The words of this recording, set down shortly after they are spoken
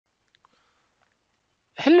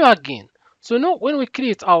Hello again. So now when we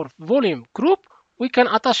create our volume group, we can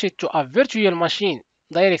attach it to a virtual machine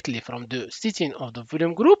directly from the setting of the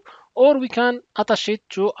volume group, or we can attach it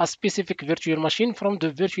to a specific virtual machine from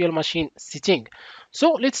the virtual machine setting.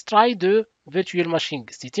 So let's try the virtual machine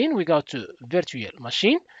setting. We go to virtual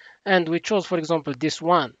machine and we chose, for example, this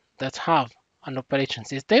one that have an operation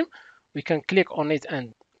system. We can click on it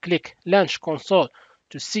and click launch console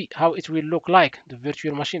to see how it will look like the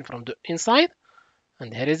virtual machine from the inside.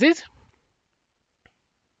 And here is it.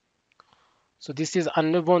 So this is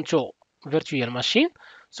an Ubuntu virtual machine.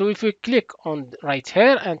 So if we click on right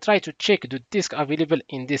here and try to check the disk available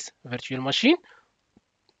in this virtual machine,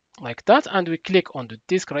 like that, and we click on the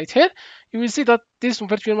disk right here, you will see that this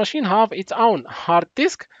virtual machine have its own hard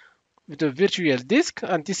disk with a virtual disk,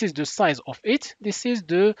 and this is the size of it. This is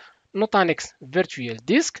the Nutanix virtual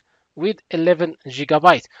disk with 11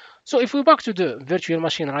 gigabytes. So if we back to the virtual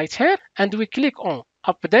machine right here and we click on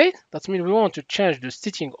update, that means we want to change the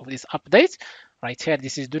setting of this update. Right here,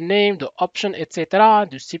 this is the name, the option, etc.,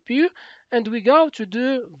 the CPU, and we go to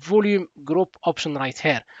the volume group option right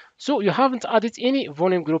here. So you haven't added any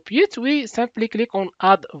volume group yet. We simply click on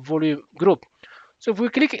add volume group. So if we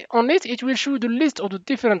click on it, it will show the list of the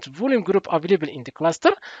different volume group available in the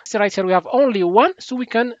cluster. So right here we have only one, so we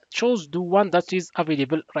can choose the one that is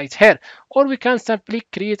available right here. Or we can simply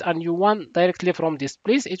create a new one directly from this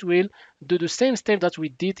place. It will do the same step that we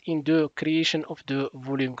did in the creation of the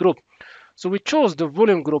volume group. So we chose the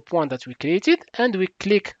volume group one that we created and we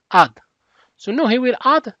click add. So now he will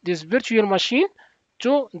add this virtual machine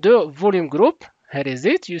to the volume group. Here is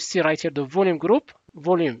it. You see right here the volume group,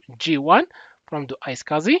 volume G1 from the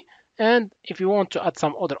iSCSI. And if you want to add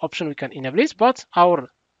some other option, we can enable it. But our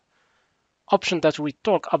option that we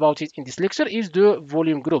talk about it in this lecture is the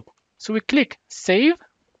volume group. So we click save.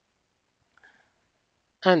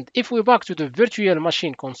 And if we back to the virtual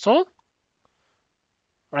machine console,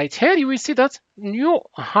 right here, you will see that new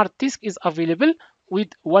hard disk is available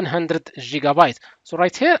with 100 gigabytes. So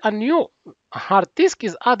right here, a new hard disk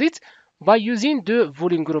is added by using the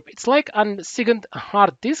volume group. It's like a second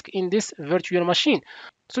hard disk in this virtual machine.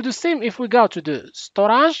 So the same if we go to the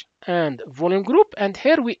storage and volume group, and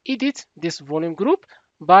here we edit this volume group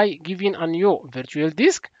by giving a new virtual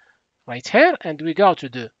disk right here, and we go to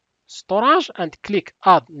the storage and click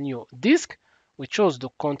add new disk. We chose the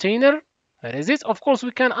container. Where is it? Of course,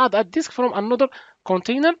 we can add a disk from another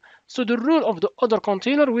container. So the rule of the other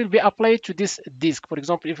container will be applied to this disk. For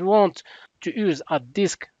example, if we want to use a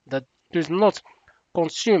disk that does not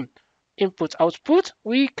consume input output,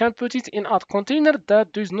 we can put it in a container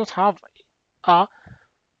that does not have a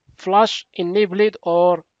flash enabled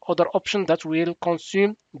or other option that will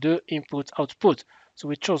consume the input output. So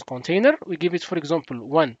we chose container. We give it, for example,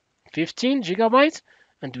 115 gigabytes,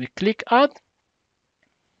 and we click add.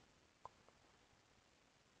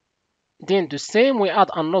 Then the same, we add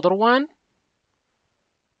another one,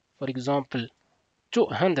 for example,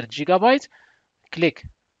 200 gigabytes, click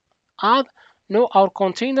add. Now our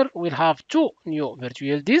container will have two new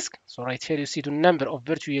virtual disks. So right here you see the number of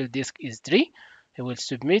virtual disks is 3. I will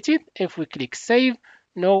submit it. If we click save,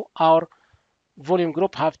 now our volume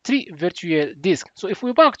group have 3 virtual disks. So if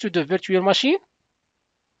we back to the virtual machine,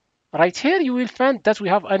 right here you will find that we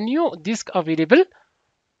have a new disk available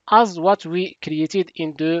as what we created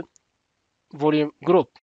in the volume group.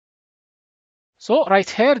 So right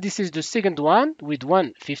here, this is the second one with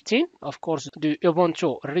 115. Of course, the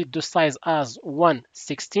Ubuntu read the size as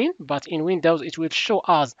 116, but in Windows it will show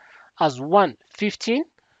us as 115.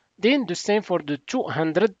 Then the same for the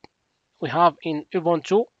 200. We have in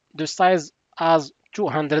Ubuntu the size as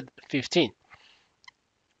 215.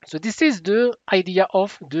 So this is the idea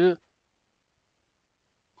of the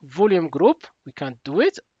volume group. We can do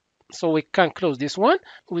it. So we can close this one.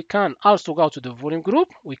 We can also go to the volume group.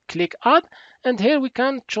 We click add, and here we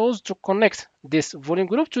can choose to connect this volume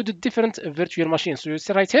group to the different virtual machines. So you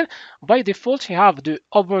see right here, by default, you have the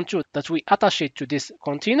Ubuntu that we attach it to this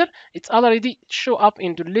container. It's already show up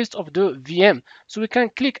in the list of the VM. So we can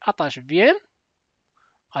click attach VM,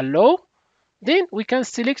 allow. Then we can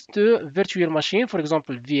select the virtual machine, for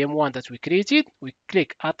example, VM1 that we created. We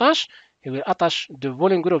click attach. He will attach the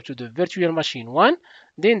volume group to the virtual machine 1.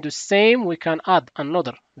 Then the same, we can add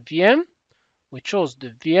another VM. We chose the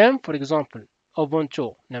VM, for example,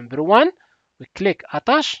 Ubuntu number 1. We click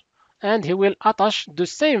attach, and he will attach the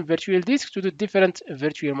same virtual disk to the different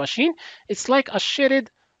virtual machine. It's like a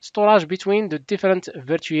shared storage between the different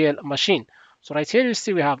virtual machine. So right here you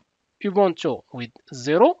see we have Ubuntu with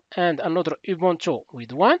 0 and another Ubuntu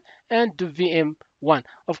with 1 and the VM 1.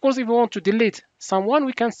 Of course, if we want to delete someone,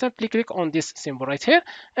 we can simply click on this symbol right here,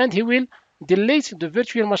 and he will delete the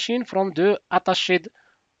virtual machine from the attached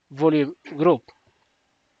volume group.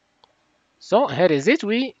 So here is it.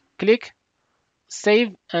 We click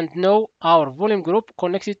save, and now our volume group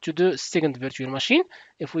connected to the second virtual machine.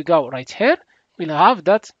 If we go right here, we'll have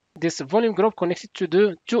that this volume group connected to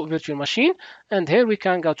the two virtual machine, and here we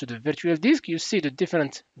can go to the virtual disk. You see the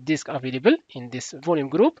different disk available in this volume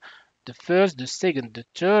group: the first, the second, the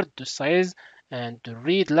third, the size, and the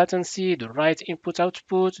read latency, the write input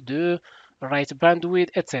output, the write bandwidth,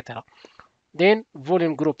 etc. Then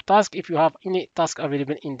volume group task. If you have any task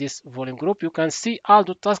available in this volume group, you can see all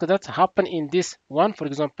the tasks that happen in this one. For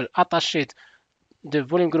example, attach the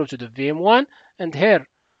volume group to the VM1, and here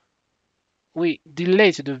we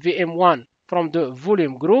delete the VM1 from the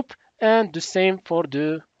volume group, and the same for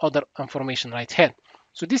the other information right here.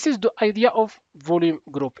 So this is the idea of volume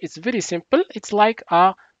group. It's very simple. It's like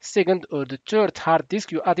a second or the third hard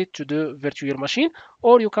disk you add it to the virtual machine,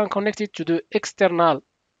 or you can connect it to the external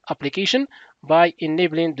application by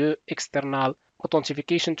enabling the external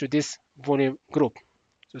authentication to this volume group.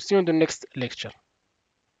 So see you in the next lecture.